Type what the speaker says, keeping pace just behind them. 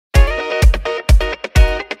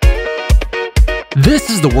This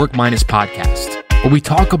is the Work Minus podcast, where we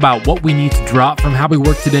talk about what we need to drop from how we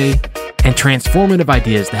work today and transformative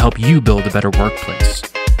ideas to help you build a better workplace.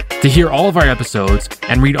 To hear all of our episodes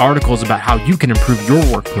and read articles about how you can improve your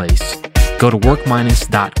workplace, go to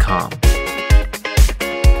workminus.com.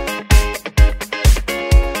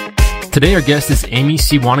 Today, our guest is Amy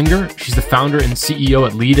C. Waninger. She's the founder and CEO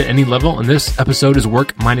at Lead at Any Level, and this episode is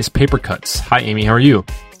Work Minus Papercuts. Hi, Amy. How are you?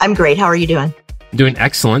 I'm great. How are you doing? Doing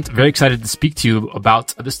excellent. Very excited to speak to you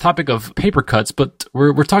about this topic of paper cuts, but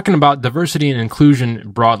we're talking about diversity and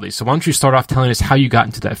inclusion broadly. So why don't you start off telling us how you got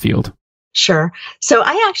into that field? Sure. So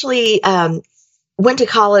I actually went to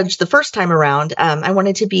college the first time around. I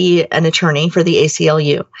wanted to be an attorney for the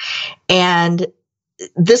ACLU. And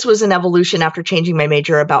this was an evolution after changing my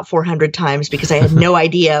major about 400 times because I had no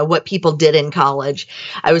idea what people did in college.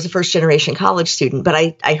 I was a first generation college student, but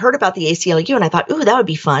I heard about the ACLU and I thought, ooh, that would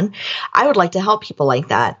be fun. I would like to help people like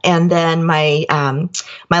that. And then my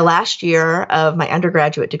last year of my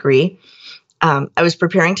undergraduate degree, I was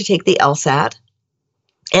preparing to take the LSAT.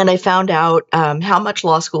 And I found out how much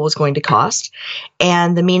law school was going to cost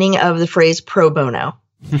and the meaning of the phrase pro bono.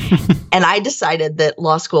 And I decided that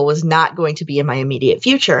law school was not going to be in my immediate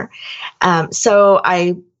future. So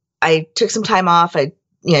I took some time off. I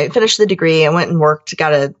finished the degree. I went and worked,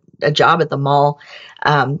 got a job at the mall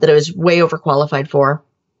that I was way overqualified for.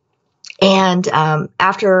 And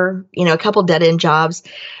after a couple dead-end jobs,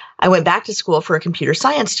 I went back to school for a computer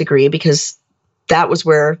science degree because that was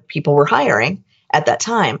where people were hiring at that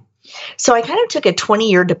time. So I kind of took a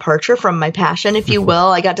 20-year departure from my passion, if you will.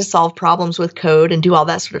 I got to solve problems with code and do all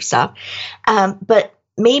that sort of stuff. But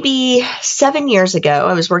maybe 7 years ago,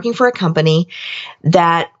 I was working for a company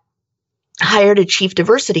that hired a chief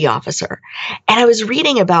diversity officer. And I was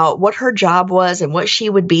reading about what her job was and what she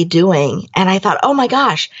would be doing. And I thought, oh my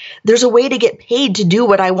gosh, there's a way to get paid to do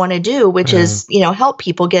what I want to do, which is, help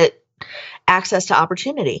people get access to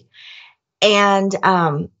opportunity. And,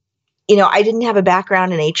 I didn't have a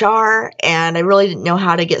background in HR and I really didn't know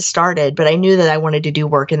how to get started, but I knew that I wanted to do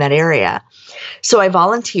work in that area. So I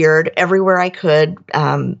volunteered everywhere I could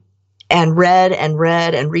and read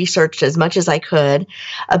and researched as much as I could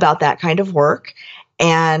about that kind of work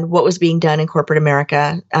and what was being done in corporate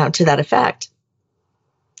America to that effect.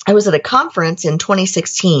 I was at a conference in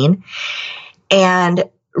 2016 and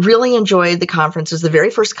really enjoyed the conference. It was the very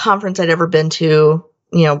first conference I'd ever been to,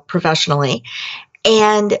 professionally.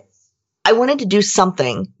 And I wanted to do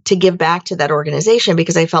something to give back to that organization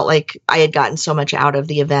because I felt like I had gotten so much out of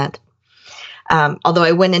the event. Although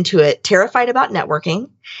I went into it terrified about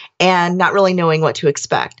networking and not really knowing what to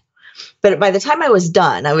expect. But by the time I was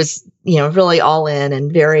done, I was, really all in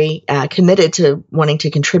and very committed to wanting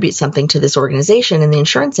to contribute something to this organization in the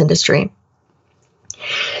insurance industry.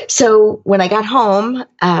 So when I got home,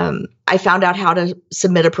 I found out how to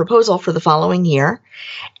submit a proposal for the following year.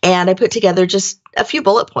 And I put together just a few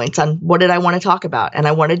bullet points on what did I want to talk about. And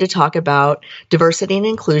I wanted to talk about diversity and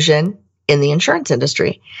inclusion in the insurance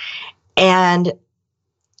industry. And,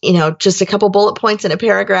 just a couple bullet points in a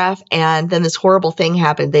paragraph. And then this horrible thing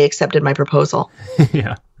happened. They accepted my proposal.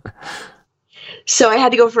 Yeah. So I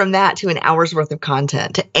had to go from that to an hour's worth of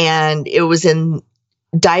content. And it was in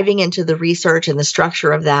diving into the research and the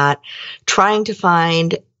structure of that, trying to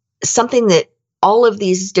find something that all of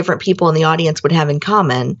these different people in the audience would have in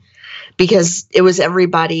common, because it was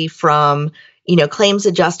everybody from, claims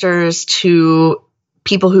adjusters to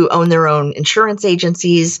people who own their own insurance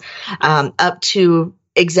agencies, up to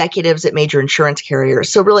executives at major insurance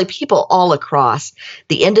carriers. So really people all across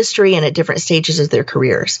the industry and at different stages of their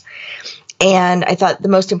careers. And I thought the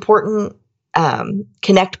most important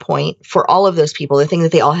connect point for all of those people, the thing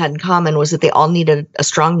that they all had in common was that they all needed a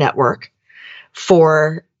strong network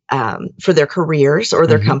for their careers or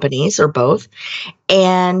their companies or both.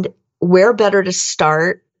 And where better to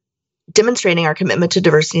start demonstrating our commitment to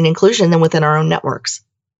diversity and inclusion than within our own networks.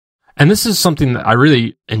 And this is something that I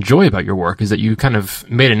really enjoy about your work, is that you kind of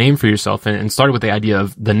made a name for yourself and started with the idea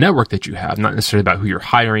of the network that you have, not necessarily about who you're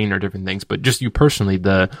hiring or different things, but just you personally,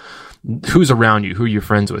 who's around you, who are you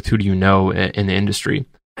friends with, who do you know in the industry.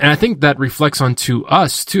 And I think that reflects onto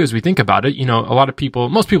us too, as we think about it.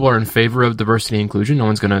 Most people are in favor of diversity and inclusion. No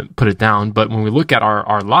one's going to put it down. But when we look at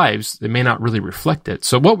our lives, they may not really reflect it.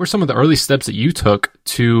 So what were some of the early steps that you took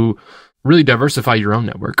to really diversify your own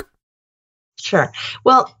network? Sure.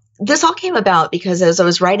 Well, this all came about because as I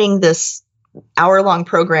was writing this hour-long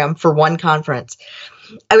program for one conference,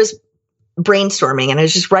 I was brainstorming and I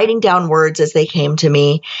was just writing down words as they came to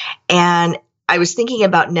me. And I was thinking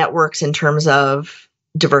about networks in terms of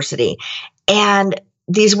diversity. And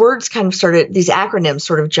these words kind of started, these acronyms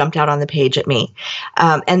sort of jumped out on the page at me.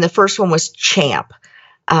 And the first one was CHAMP.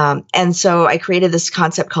 And so I created this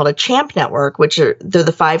concept called a CHAMP network, they're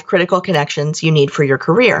the 5 critical connections you need for your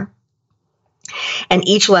career. And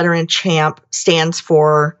each letter in CHAMP stands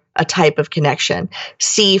for a type of connection.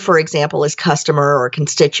 C, for example, is customer or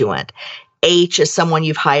constituent. H is someone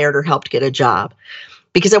you've hired or helped get a job.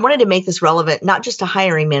 Because I wanted to make this relevant, not just to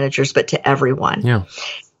hiring managers, but to everyone. Yeah.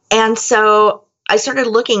 And so I started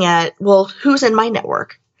looking at, well, who's in my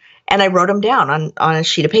network? And I wrote them down on a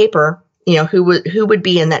sheet of paper, who would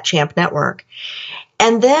be in that CHAMP network.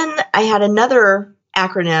 And then I had another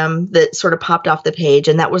acronym that sort of popped off the page,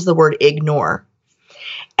 and that was the word ignore.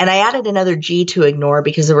 And I added another G to ignore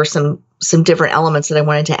because there were some different elements that I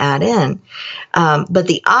wanted to add in. But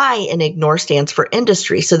the I in ignore stands for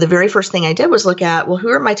industry. So the very first thing I did was look at, well, who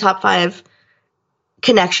are my top 5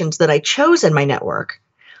 connections that I chose in my network?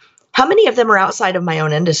 How many of them are outside of my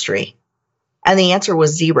own industry? And the answer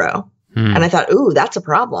was 0. And I thought, ooh, that's a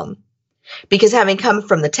problem. Because having come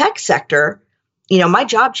from the tech sector, my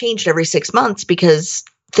job changed every 6 months because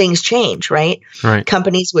things change, right? Right.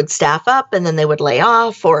 Companies would staff up and then they would lay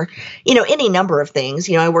off, or, any number of things.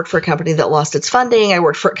 I worked for a company that lost its funding. I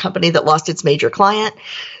worked for a company that lost its major client.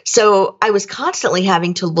 So I was constantly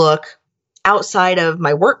having to look outside of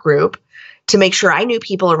my work group to make sure I knew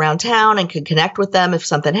people around town and could connect with them if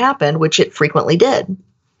something happened, which it frequently did.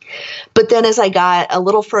 But then as I got a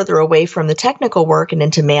little further away from the technical work and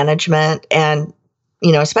into management and,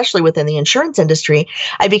 especially within the insurance industry,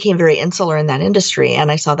 I became very insular in that industry,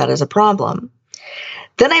 and I saw that as a problem.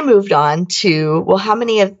 Then I moved on to, well, how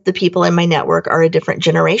many of the people in my network are a different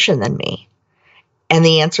generation than me? And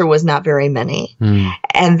the answer was not very many.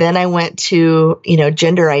 And then I went to,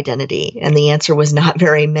 gender identity, and the answer was not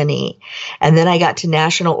very many. And then I got to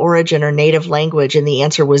national origin or native language, and the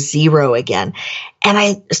answer was 0 again. And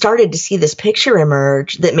I started to see this picture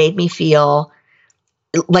emerge that made me feel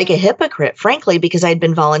like a hypocrite, frankly, because I'd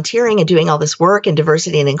been volunteering and doing all this work in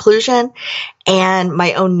diversity and inclusion, and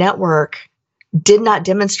my own network did not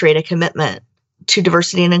demonstrate a commitment to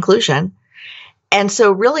diversity and inclusion. And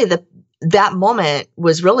so really that moment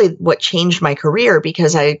was really what changed my career,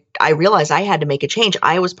 because I realized I had to make a change.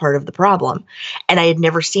 I was part of the problem, and I had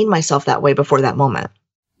never seen myself that way before that moment.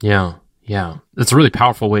 Yeah. Yeah. That's a really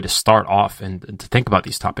powerful way to start off and to think about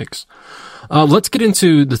these topics. Let's get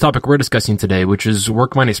into the topic we're discussing today, which is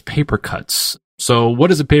work minus paper cuts. So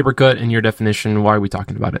what is a paper cut in your definition? Why are we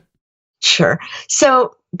talking about it? Sure.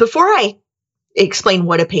 So before I explain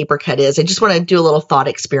what a paper cut is, I just want to do a little thought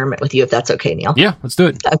experiment with you, if that's okay, Neil. Yeah, let's do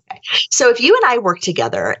it. Okay. So if you and I work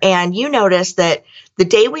together and you notice that the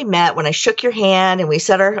day we met, when I shook your hand and we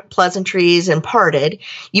said our pleasantries and parted,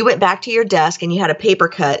 you went back to your desk and you had a paper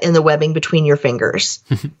cut in the webbing between your fingers.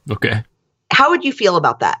 Okay. How would you feel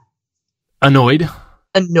about that? Annoyed.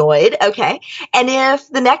 Annoyed. Okay. And if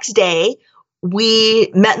the next day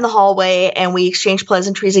we met in the hallway and we exchanged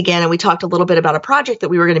pleasantries again, and we talked a little bit about a project that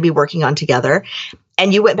we were going to be working on together,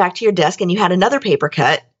 and you went back to your desk and you had another paper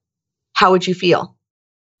cut, how would you feel?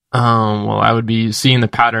 Well, I would be seeing the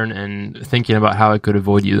pattern and thinking about how I could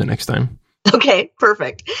avoid you the next time. Okay,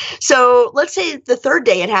 perfect. So let's say the third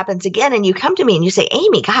day it happens again, and you come to me and you say,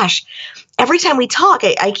 Amy, gosh, every time we talk,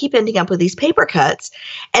 I keep ending up with these paper cuts.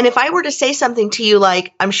 And if I were to say something to you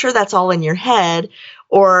like, I'm sure that's all in your head,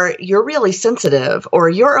 or you're really sensitive, or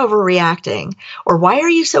you're overreacting, or why are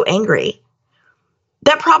you so angry?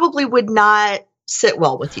 That probably would not sit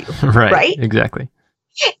well with you. Right? Exactly.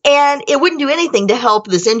 And it wouldn't do anything to help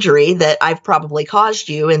this injury that I've probably caused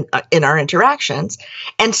you in our interactions.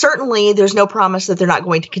 And certainly there's no promise that they're not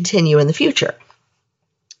going to continue in the future.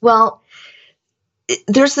 Well,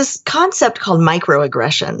 there's this concept called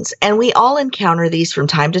microaggressions, and we all encounter these from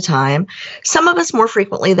time to time, some of us more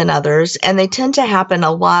frequently than others, and they tend to happen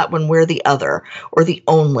a lot when we're the other or the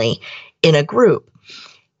only in a group.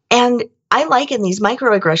 And I liken these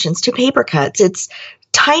microaggressions to paper cuts. It's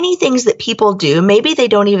tiny things that people do, maybe they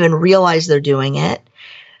don't even realize they're doing it,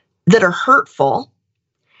 that are hurtful.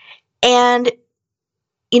 And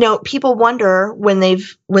people wonder when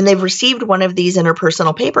they've received one of these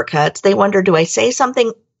interpersonal paper cuts, they wonder, do I say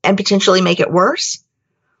something and potentially make it worse?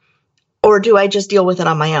 Or do I just deal with it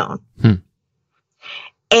on my own?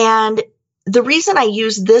 And the reason I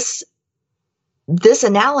use this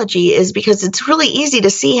analogy is because it's really easy to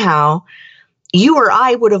see how you or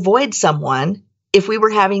I would avoid someone if we were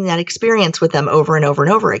having that experience with them over and over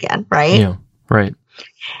and over again, right? Yeah, right.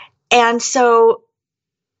 And so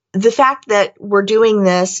the fact that we're doing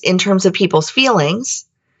this in terms of people's feelings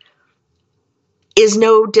is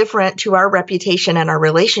no different to our reputation and our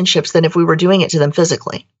relationships than if we were doing it to them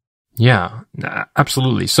physically. Yeah,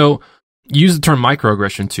 absolutely. So you use the term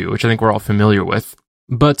microaggression too, which I think we're all familiar with.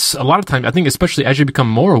 But a lot of times, I think especially as you become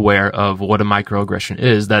more aware of what a microaggression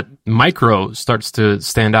is, that micro starts to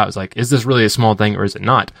stand out as like, is this really a small thing or is it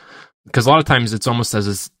not? Because a lot of times it's almost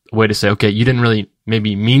as a way to say, okay, you didn't really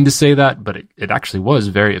maybe mean to say that, but it actually was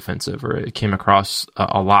very offensive, or it came across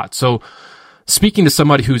a lot. So speaking to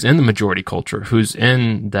somebody who's in the majority culture, who's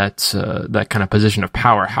in that kind of position of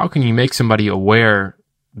power, how can you make somebody aware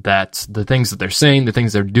that the things that they're saying, the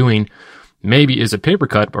things they're doing, maybe is a paper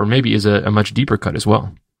cut, or maybe is a much deeper cut as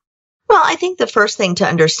well? Well, I think the first thing to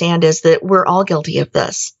understand is that we're all guilty of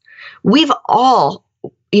this. We've all,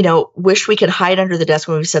 wish we could hide under the desk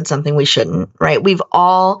when we've said something we shouldn't, right? We've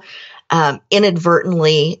all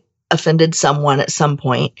inadvertently offended someone at some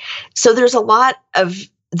point. So there's a lot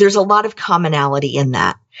of commonality in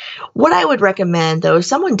that. What I would recommend, though, if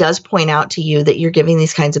someone does point out to you that you're giving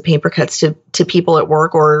these kinds of paper cuts to people at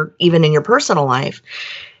work or even in your personal life,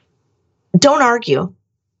 don't argue.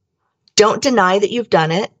 Don't deny that you've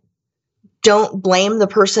done it. Don't blame the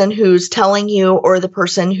person who's telling you or the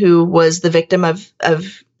person who was the victim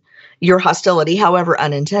of your hostility, however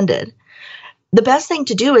unintended. The best thing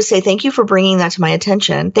to do is say, thank you for bringing that to my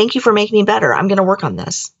attention. Thank you for making me better. I'm going to work on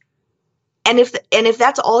this. And if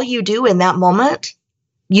that's all you do in that moment,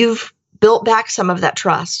 you've built back some of that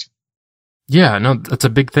trust. Yeah, no, that's a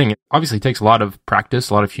big thing. It obviously takes a lot of practice,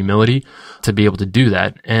 a lot of humility to be able to do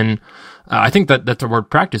that. And I think that the word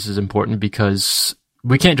practice is important, because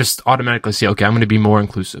we can't just automatically say, okay, I'm going to be more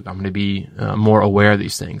inclusive. I'm going to be more aware of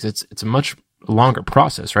these things. It's a much longer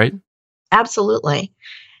process, right? Absolutely.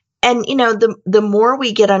 And, the more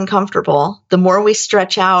we get uncomfortable, the more we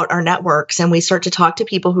stretch out our networks and we start to talk to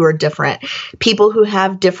people who are different, people who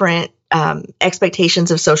have different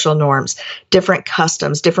expectations of social norms, different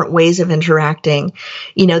customs, different ways of interacting.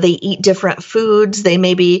 They eat different foods. They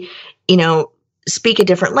maybe, speak a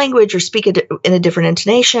different language or speak in a different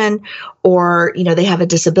intonation, or, they have a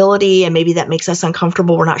disability and maybe that makes us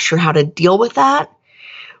uncomfortable. We're not sure how to deal with that.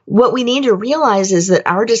 What we need to realize is that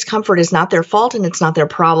our discomfort is not their fault and it's not their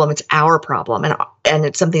problem. It's our problem. And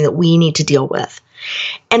it's something that we need to deal with.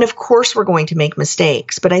 And of course, we're going to make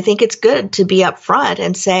mistakes, but I think it's good to be upfront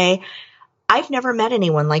and say, I've never met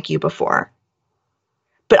anyone like you before,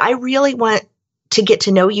 but I really want to get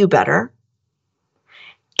to know you better.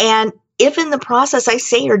 And if in the process I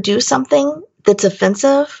say or do something that's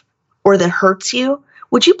offensive or that hurts you,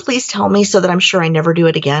 would you please tell me so that I'm sure I never do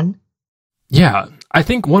it again? Yeah, I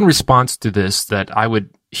think one response to this that I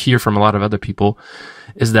would hear from a lot of other people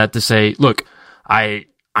is that to say, look, I'm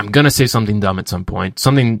going to say something dumb at some point.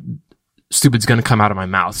 Something stupid's going to come out of my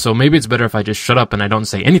mouth. So maybe it's better if I just shut up and I don't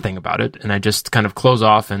say anything about it, and I just kind of close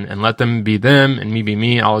off and let them be them and me be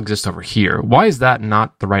me. I'll exist over here. Why is that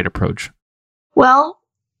not the right approach? Well,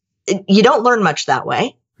 you don't learn much that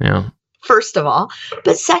way. Yeah. First of all.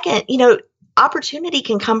 But second, opportunity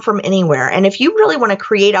can come from anywhere. And if you really want to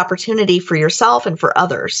create opportunity for yourself and for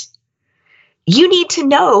others, you need to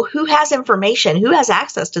know who has information, who has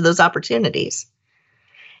access to those opportunities.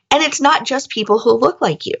 And it's not just people who look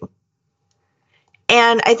like you.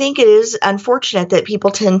 And I think it is unfortunate that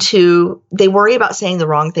people they worry about saying the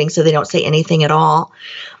wrong thing, so they don't say anything at all.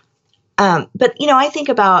 But, I think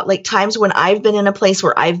about like times when I've been in a place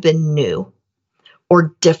where I've been new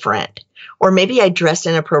or different, or maybe I dressed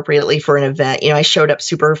inappropriately for an event. I showed up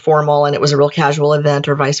super formal and it was a real casual event,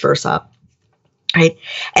 or vice versa. Right.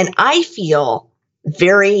 And I feel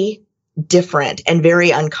very different and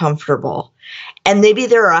very uncomfortable. And maybe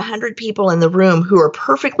there are 100 people in the room who are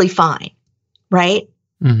perfectly fine. Right.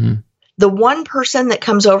 Mm-hmm. The one person that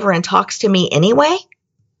comes over and talks to me anyway,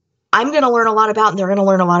 I'm going to learn a lot about, and they're going to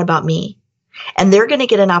learn a lot about me. And they're going to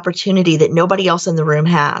get an opportunity that nobody else in the room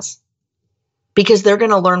has, because they're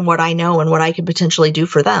going to learn what I know and what I could potentially do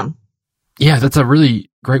for them. Yeah, that's a really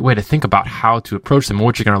great way to think about how to approach them and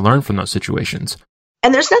what you're going to learn from those situations.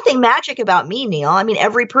 And there's nothing magic about me, Neil. I mean,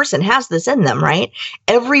 every person has this in them, right?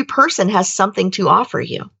 Every person has something to offer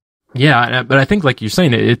you. Yeah, but I think like you're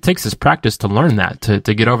saying, it takes this practice to learn that, to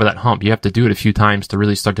get over that hump. You have to do it a few times to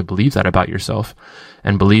really start to believe that about yourself,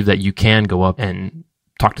 and believe that you can go up and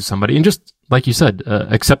talk to somebody and just, like you said,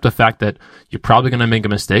 accept the fact that you're probably going to make a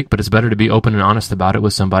mistake, but it's better to be open and honest about it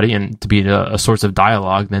with somebody and to be a source of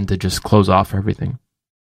dialogue than to just close off everything.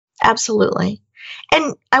 Absolutely.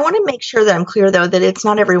 And I want to make sure that I'm clear, though, that it's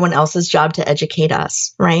not everyone else's job to educate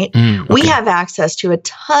us, right? Okay. We have access to a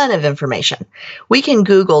ton of information. We can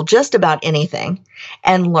Google just about anything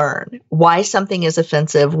and learn why something is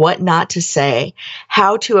offensive, what not to say,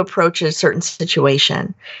 how to approach a certain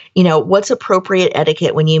situation, what's appropriate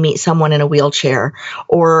etiquette when you meet someone in a wheelchair,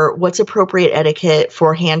 or what's appropriate etiquette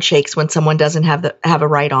for handshakes when someone doesn't have a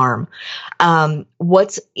right arm.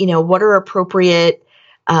 What are appropriate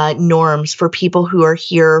norms for people who are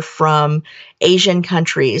here from Asian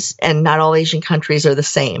countries, and not all Asian countries are the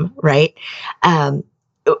same, right?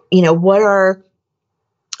 What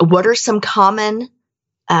are some common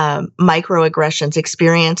microaggressions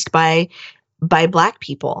experienced by Black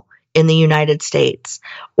people in the United States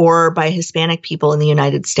or by Hispanic people in the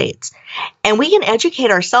United States? And we can educate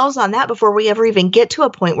ourselves on that before we ever even get to a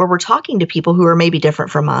point where we're talking to people who are maybe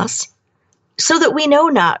different from us, so that we know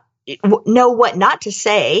what not to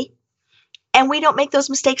say, and we don't make those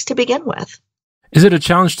mistakes to begin with. Is it a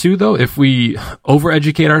challenge too, though, if we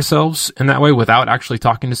overeducate ourselves in that way without actually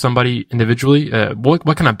talking to somebody individually?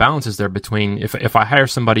 What kind of balance is there between if I hire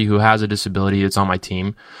somebody who has a disability that's on my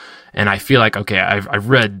team, and I feel like, okay, I've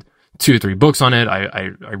read 2 or 3 books on it,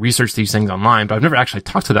 I researched these things online, but I've never actually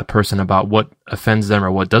talked to that person about what offends them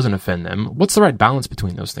or what doesn't offend them. What's the right balance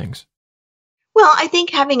between those things? Well, I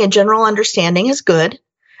think having a general understanding is good,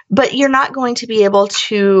 but you're not going to be able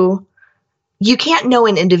to, you can't know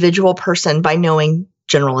an individual person by knowing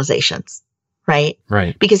generalizations, right?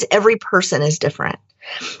 Right. Because every person is different.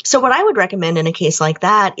 So what I would recommend in a case like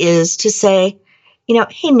that is to say,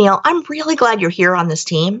 hey, Neil, I'm really glad you're here on this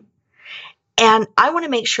team, and I want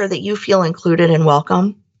to make sure that you feel included and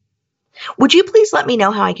welcome. Would you please let me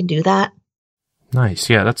know how I can do that? Nice.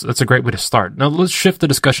 Yeah, that's a great way to start. Now let's shift the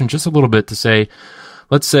discussion just a little bit to say,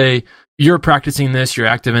 let's say you're practicing this, you're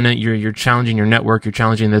active in it, you're challenging your network, you're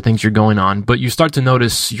challenging the things you're going on, but you start to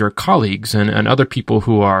notice your colleagues and other people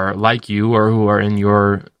who are like you or who are in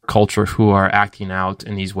your culture who are acting out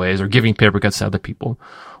in these ways or giving paper cuts to other people.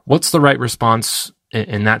 What's the right response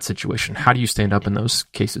in that situation? How do you stand up in those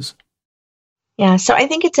cases? Yeah, so I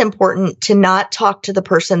think it's important to not talk to the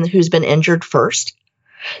person who's been injured first,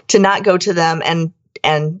 to not go to them and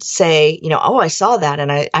say, oh, I saw that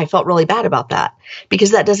and I felt really bad about that,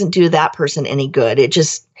 because that doesn't do that person any good.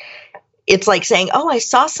 It's like saying, oh, I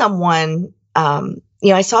saw someone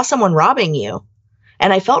robbing you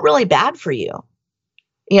and I felt really bad for you.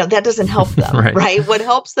 That doesn't help them, right? What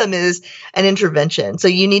helps them is an intervention. So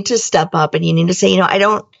you need to step up and you need to say,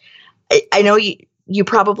 I know you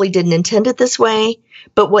probably didn't intend it this way,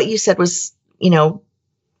 but what you said was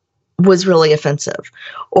really offensive.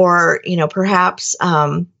 Or, perhaps,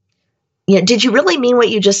 did you really mean what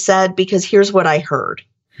you just said? Because here's what I heard.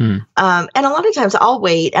 And a lot of times I'll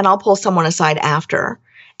wait and I'll pull someone aside after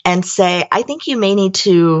and say, I think you may need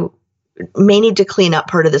to clean up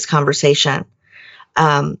part of this conversation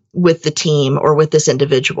with the team or with this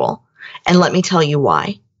individual. And let me tell you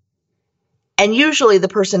why. And usually the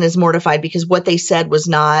person is mortified because what they said was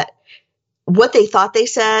not what they thought they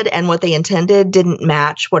said, and what they intended didn't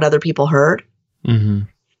match what other people heard. Mm-hmm.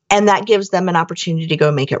 And that gives them an opportunity to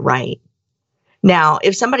go make it right. Now,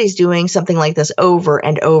 if somebody's doing something like this over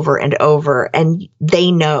and over and over, and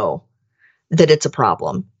they know that it's a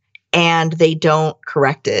problem and they don't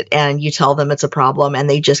correct it, and you tell them it's a problem and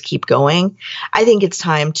they just keep going, I think it's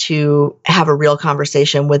time to have a real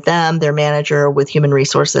conversation with them, their manager, with human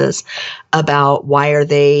resources, about why are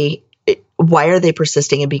they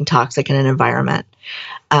persisting in being toxic in an environment?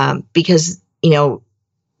 Because,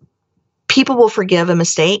 people will forgive a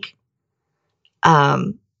mistake.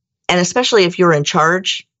 And especially if you're in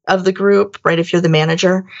charge of the group, right? If you're the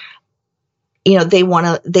manager, they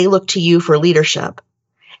look to you for leadership.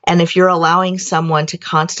 And if you're allowing someone to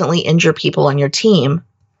constantly injure people on your team,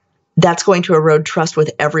 that's going to erode trust with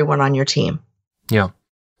everyone on your team. Yeah.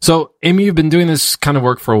 So, Amy, you've been doing this kind of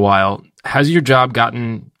work for a while. Has your job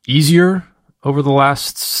gotten easier over the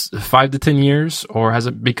last 5 to 10 years, or has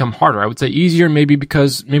it become harder? I would say easier, maybe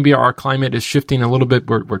because maybe our climate is shifting a little bit.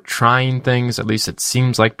 We're trying things. At least it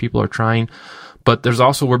seems like people are trying. But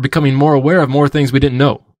we're becoming more aware of more things we didn't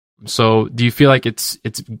know. So, do you feel like it's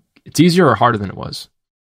easier or harder than it was?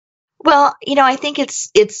 Well, I think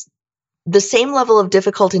it's the same level of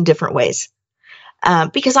difficult in different ways,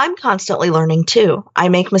 because I'm constantly learning too. I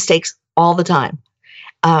make mistakes all the time.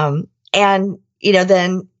 And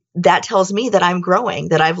then that tells me that I'm growing,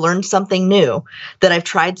 that I've learned something new, that I've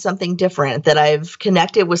tried something different, that I've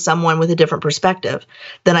connected with someone with a different perspective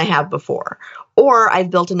than I have before. Or I've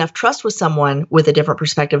built enough trust with someone with a different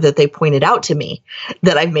perspective that they pointed out to me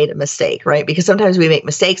that I've made a mistake, right? Because sometimes we make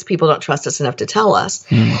mistakes, people don't trust us enough to tell us.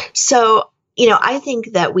 So I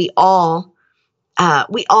think that we all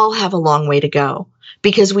have a long way to go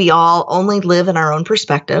because we all only live in our own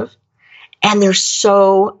perspective. And there's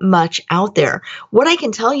so much out there. What I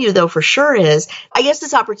can tell you, though, for sure is, I guess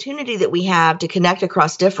this opportunity that we have to connect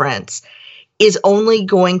across difference is only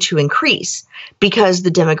going to increase because the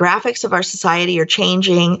demographics of our society are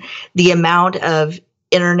changing. The amount of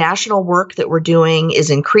international work that we're doing is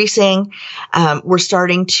increasing. We're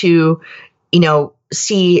starting to,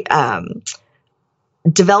 see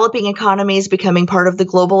developing economies becoming part of the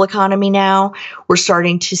global economy now. We're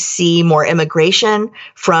starting to see more immigration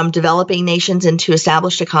from developing nations into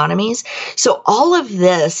established economies. So all of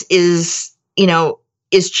this is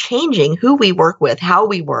changing who we work with, how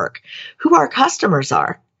we work, who our customers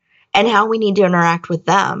are, and how we need to interact with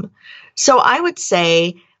them. So I would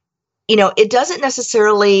say, it doesn't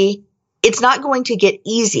necessarily, it's not going to get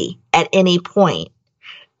easy at any point,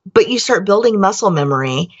 but you start building muscle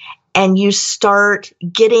memory and you start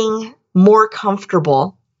getting more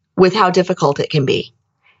comfortable with how difficult it can be.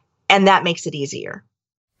 And that makes it easier.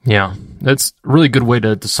 Yeah, that's a really good way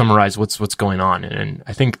to summarize what's going on. And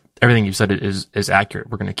I think everything you've said is accurate.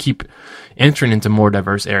 We're going to keep entering into more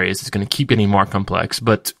diverse areas. It's going to keep getting more complex,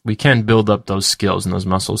 but we can build up those skills and those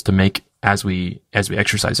muscles to make as we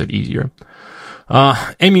exercise it easier.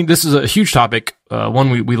 Amy, this is a huge topic, one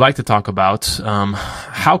we like to talk about.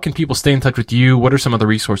 How can people stay in touch with you? What are some of the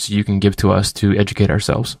resources you can give to us to educate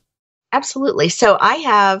ourselves? Absolutely. So I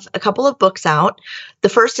have a couple of books out. The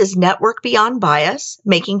first is Network Beyond Bias,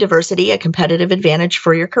 Making Diversity a Competitive Advantage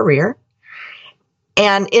for Your Career.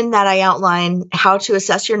 And in that, I outline how to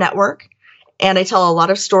assess your network. And I tell a lot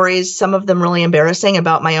of stories, some of them really embarrassing,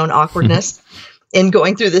 about my own awkwardness in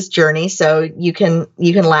going through this journey. So you can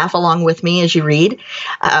laugh along with me as you read,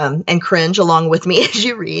 and cringe along with me as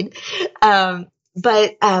you read.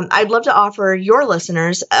 But I'd love to offer your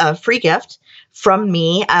listeners a free gift from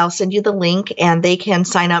me. I'll send you the link and they can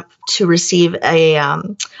sign up to receive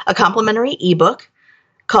a complimentary ebook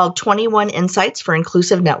called 21 Insights for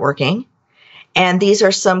Inclusive Networking. And these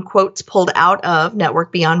are some quotes pulled out of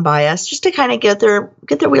Network Beyond Bias, just to kind of get their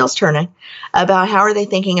wheels turning about how are they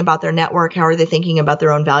thinking about their network, how are they thinking about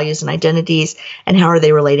their own values and identities, and how are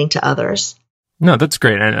they relating to others. No, that's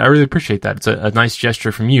great. And I really appreciate that. It's a nice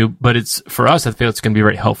gesture from you, but it's for us, I feel it's going to be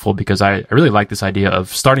very helpful because I really like this idea of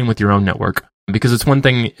starting with your own network, because it's one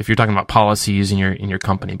thing if you're talking about policies in your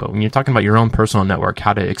company, but when you're talking about your own personal network,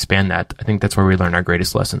 how to expand that, I think that's where we learn our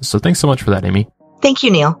greatest lessons. So thanks so much for that, Amy. Thank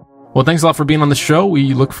you, Neil. Well, thanks a lot for being on the show.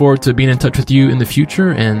 We look forward to being in touch with you in the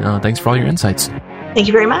future, and thanks for all your insights. Thank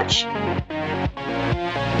you very much.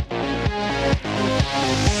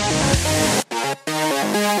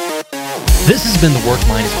 This has been the Work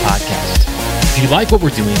Minus podcast. If you like what we're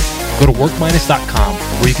doing, go to workminus.com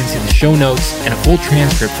where you can see the show notes and a full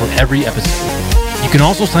transcript for every episode. You can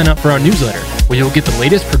also sign up for our newsletter where you'll get the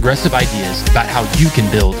latest progressive ideas about how you can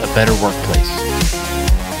build a better workplace.